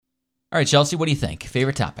All right, Chelsea, what do you think?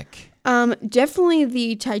 Favorite topic? Definitely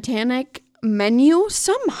the Titanic menu.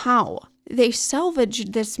 Somehow they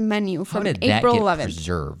salvaged this menu from How did April that get 11th.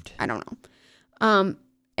 preserved? I don't know.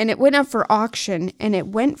 And it went up for auction, and it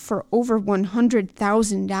went for over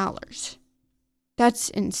 $100,000. That's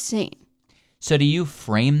insane. So do you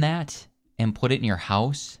frame that and put it in your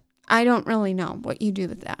house? I don't really know what you do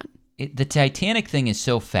with that. The Titanic thing is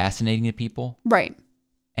so fascinating to people. Right.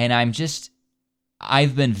 And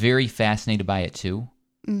I've been very fascinated by it too.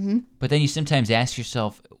 Mm-hmm. But then you sometimes ask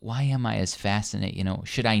yourself, why am I as fascinated?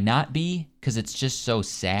 Should I not be? Because it's just so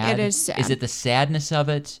sad. It is sad. Is it the sadness of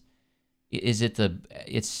it? Is it that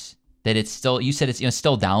it's still, you said it's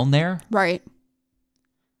still down there? Right.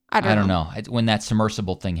 I don't know. When that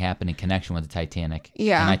submersible thing happened in connection with the Titanic.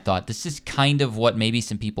 Yeah. And I thought, this is kind of what maybe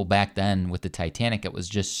some people back then with the Titanic, it was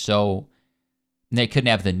just so, they couldn't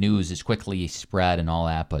have the news as quickly spread and all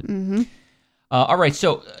that. But all right,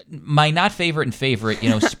 so my not favorite and favorite,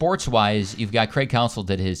 sports-wise, you've got Craig Counsell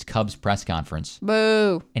did his Cubs press conference.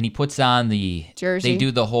 Boo. And he puts on the jersey. They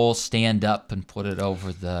do the whole stand up and put it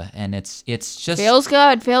over and it's just feels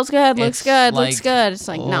good, looks good, looks good. It's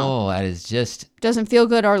like, no. Oh, that is just doesn't feel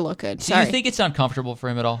good or look good. Do you think it's uncomfortable for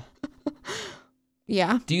him at all?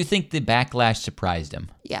 Yeah. Do you think the backlash surprised him?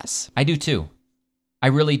 Yes. I do too. I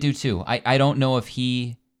really do too. I don't know if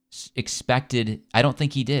he expected. I don't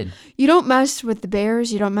think he did. You don't mess with the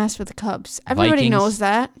Bears. You don't mess with the Cubs. Everybody Vikings. knows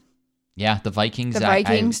that. Yeah, the Vikings. The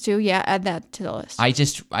Vikings too. Yeah, add that to the list. I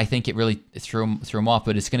think it really threw him off.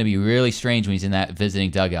 But it's going to be really strange when he's in that visiting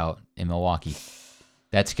dugout in Milwaukee.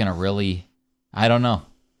 That's going to really. I don't know.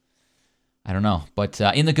 But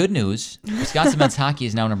in the good news, Wisconsin men's hockey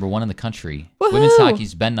is now number 1 in the country. Woohoo! Women's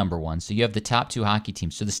hockey's been number 1. So you have the top 2 hockey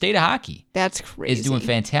teams. So the state of hockey That's crazy. is doing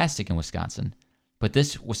fantastic in Wisconsin. But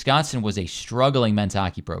Wisconsin was a struggling men's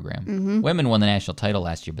hockey program. Mm-hmm. Women won the national title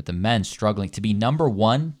last year, but the men struggling to be number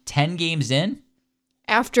 1, 10 games in.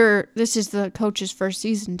 After this is the coach's first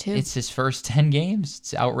season too. It's his first 10 games.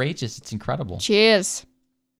 It's outrageous. It's incredible. Cheers.